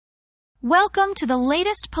Welcome to the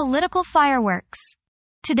latest political fireworks.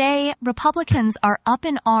 Today, Republicans are up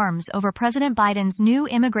in arms over President Biden's new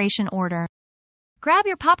immigration order. Grab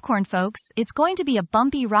your popcorn, folks. It's going to be a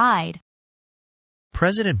bumpy ride.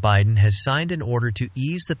 President Biden has signed an order to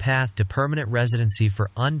ease the path to permanent residency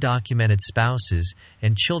for undocumented spouses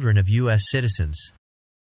and children of U.S. citizens.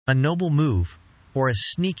 A noble move, or a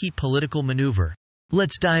sneaky political maneuver?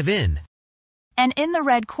 Let's dive in. And in the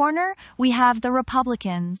red corner, we have the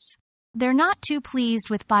Republicans. They're not too pleased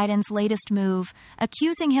with Biden's latest move,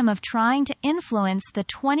 accusing him of trying to influence the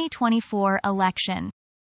 2024 election.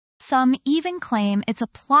 Some even claim it's a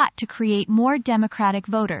plot to create more Democratic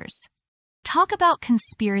voters. Talk about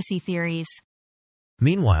conspiracy theories.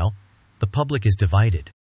 Meanwhile, the public is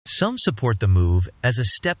divided. Some support the move as a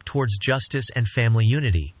step towards justice and family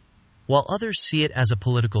unity, while others see it as a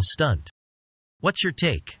political stunt. What's your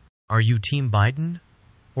take? Are you Team Biden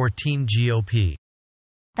or Team GOP?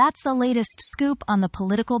 That's the latest scoop on the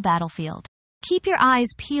political battlefield. Keep your eyes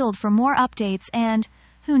peeled for more updates and,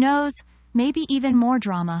 who knows, maybe even more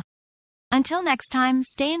drama. Until next time,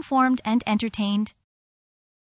 stay informed and entertained.